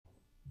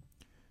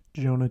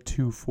Jonah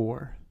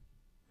 2:4.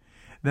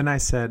 Then I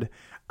said,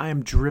 I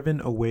am driven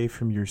away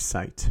from your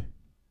sight,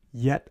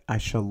 yet I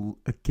shall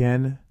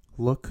again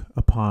look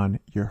upon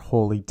your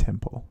holy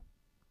temple.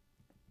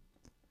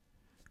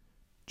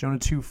 Jonah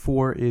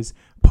 2:4 is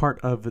part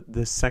of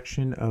the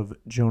section of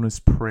Jonah's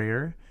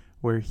prayer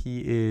where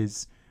he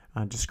is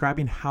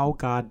describing how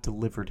God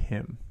delivered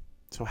him.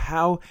 So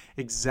how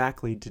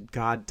exactly did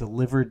God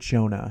deliver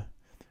Jonah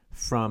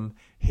from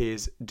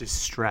his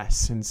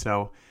distress? And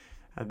so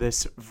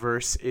this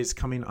verse is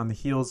coming on the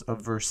heels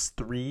of verse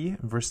 3.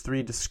 Verse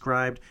 3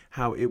 described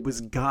how it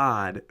was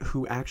God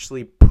who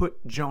actually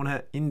put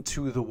Jonah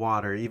into the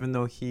water, even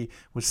though he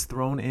was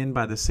thrown in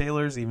by the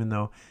sailors, even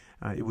though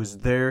it was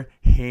their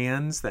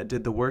hands that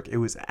did the work. It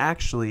was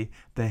actually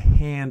the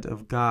hand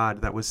of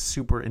God that was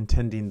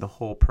superintending the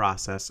whole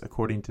process,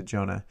 according to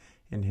Jonah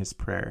in his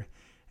prayer.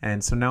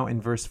 And so now in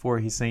verse 4,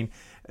 he's saying,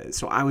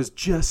 so I was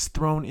just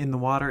thrown in the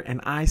water,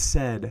 and I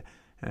said,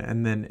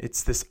 and then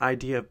it's this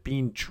idea of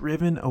being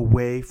driven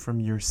away from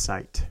your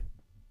sight.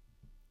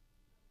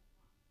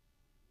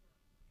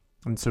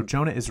 And so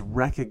Jonah is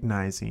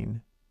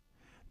recognizing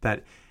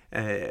that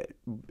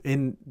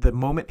in the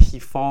moment he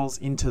falls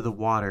into the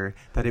water,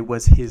 that it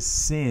was his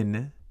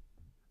sin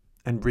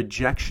and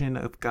rejection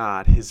of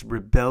God, his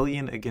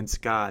rebellion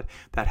against God,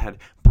 that had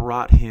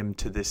brought him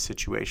to this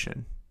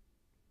situation.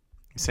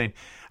 He's saying,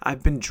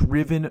 I've been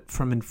driven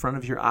from in front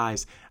of your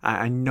eyes.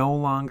 I no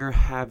longer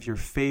have your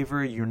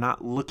favor. You're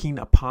not looking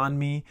upon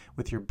me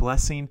with your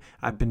blessing.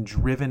 I've been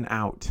driven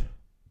out.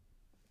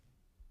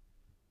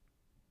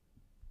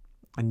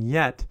 And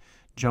yet,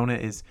 Jonah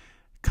is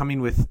coming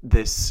with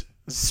this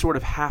sort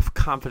of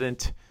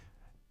half-confident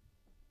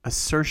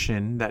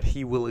assertion that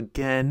he will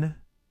again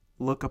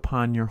look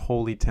upon your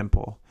holy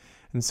temple.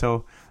 And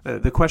so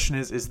the question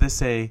is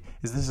this a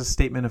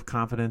statement of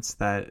confidence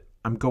that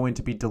I'm going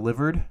to be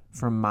delivered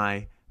from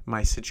my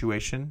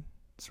situation?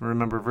 So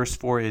remember, verse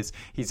 4 is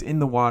he's in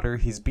the water.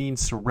 He's being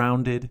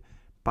surrounded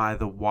by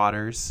the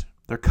waters.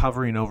 They're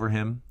covering over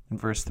him in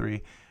verse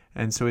 3.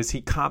 And so is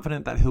he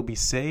confident that he'll be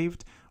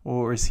saved,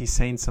 or is he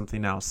saying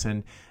something else?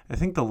 And I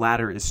think the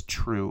latter is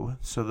true.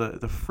 So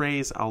the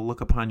phrase, I'll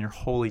look upon your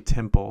holy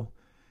temple,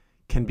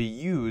 can be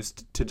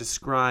used to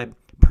describe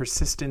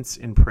persistence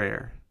in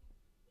prayer.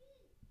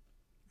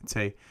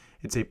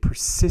 It's a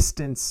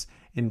persistence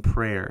in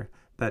prayer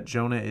that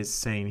Jonah is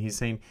saying. He's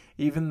saying,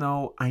 even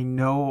though I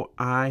know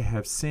I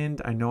have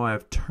sinned, I know I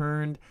have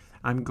turned,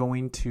 I'm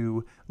going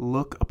to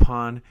look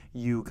upon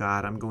you,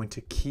 God. I'm going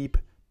to keep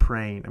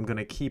praying. I'm going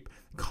to keep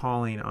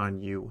calling on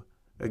you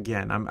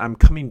again. I'm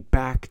coming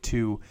back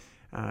to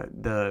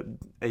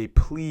a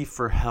plea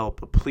for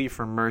help, a plea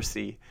for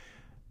mercy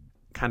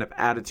kind of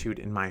attitude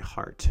in my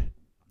heart.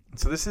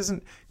 So this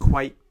isn't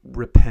quite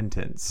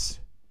repentance.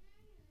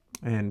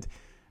 And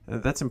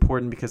that's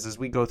important because as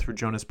we go through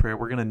Jonah's prayer,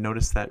 we're going to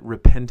notice that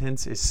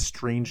repentance is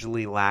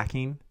strangely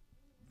lacking.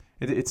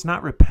 It's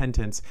not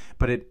repentance,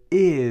 but it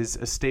is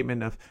a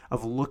statement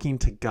of looking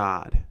to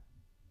God.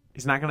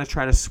 He's not going to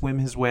try to swim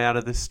his way out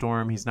of this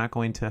storm. He's not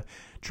going to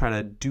try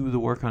to do the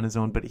work on his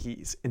own, but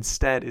he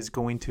instead is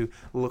going to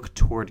look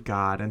toward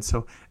God. And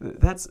so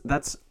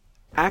that's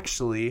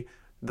actually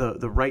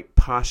the right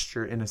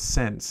posture in a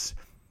sense.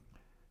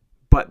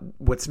 But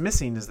what's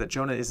missing is that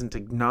Jonah isn't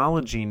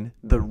acknowledging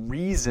the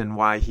reason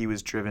why he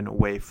was driven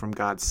away from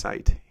God's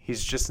sight.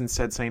 He's just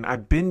instead saying,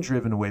 I've been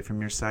driven away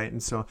from your sight,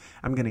 and so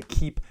I'm going to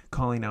keep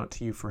calling out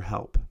to you for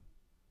help.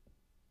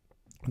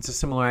 It's a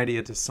similar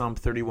idea to Psalm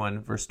 31,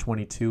 verse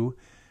 22,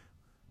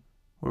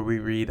 where we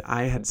read,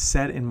 I had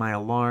said in my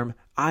alarm,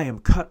 I am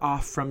cut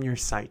off from your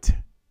sight,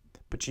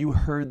 but you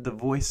heard the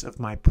voice of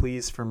my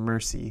pleas for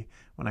mercy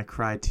when I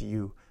cried to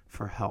you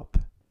for help.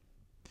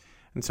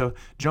 And so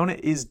Jonah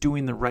is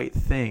doing the right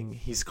thing.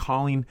 He's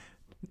calling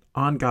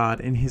on God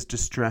in his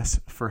distress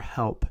for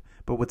help.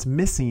 But what's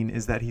missing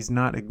is that he's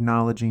not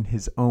acknowledging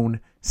his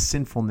own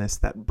sinfulness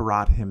that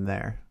brought him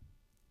there.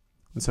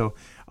 And so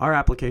our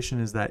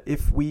application is that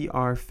if we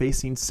are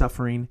facing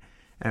suffering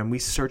and we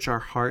search our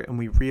heart and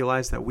we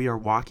realize that we are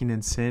walking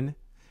in sin,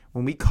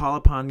 when we call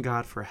upon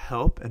God for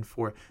help and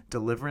for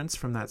deliverance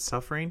from that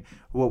suffering,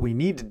 what we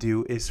need to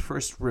do is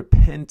first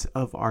repent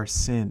of our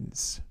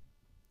sins.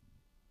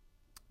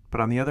 But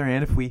on the other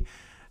hand, if we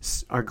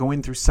are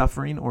going through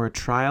suffering or a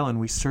trial and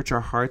we search our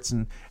hearts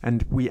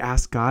and we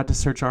ask God to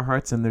search our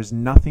hearts and there's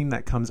nothing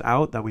that comes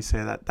out that we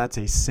say that that's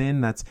a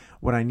sin, that's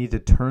what I need to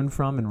turn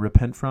from and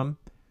repent from,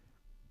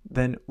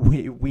 then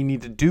we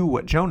need to do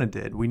what Jonah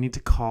did. We need to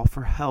call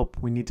for help.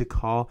 We need to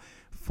call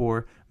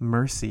for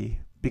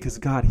mercy because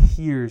God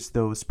hears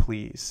those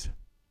pleas.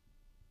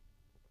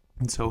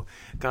 And so,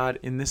 God,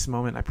 in this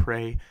moment, I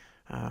pray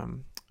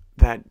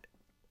that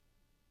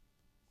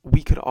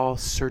we could all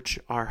search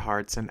our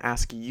hearts and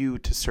ask you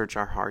to search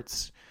our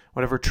hearts.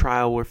 Whatever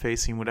trial we're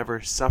facing, whatever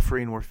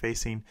suffering we're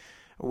facing,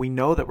 we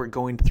know that we're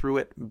going through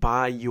it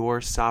by your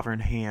sovereign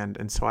hand.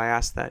 And so I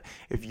ask that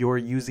if you're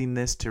using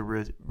this to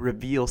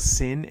reveal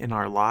sin in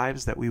our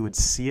lives, that we would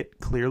see it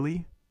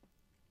clearly.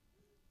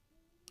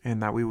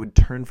 and that we would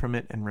turn from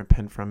it and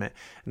repent from it.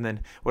 And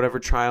then whatever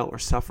trial or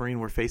suffering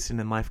we're facing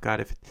in life,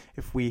 God,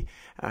 if we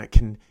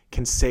can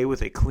say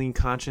with a clean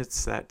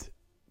conscience that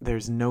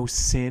there's no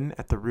sin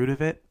at the root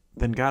of it,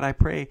 then God, I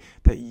pray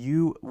that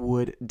you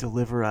would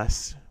deliver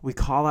us. We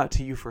call out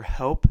to you for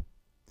help.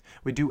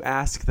 We do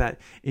ask that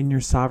in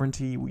your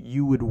sovereignty,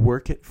 you would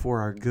work it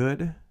for our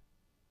good,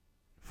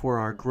 for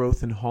our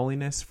growth in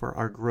holiness, for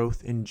our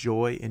growth in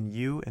joy in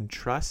you and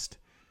trust.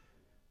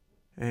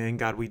 And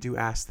God, we do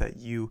ask that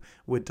you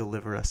would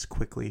deliver us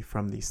quickly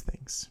from these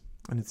things.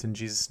 And it's in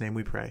Jesus' name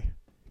we pray.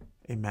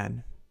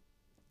 Amen.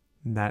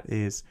 And that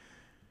is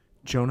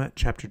Jonah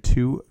chapter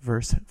 2,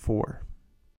 verse 4.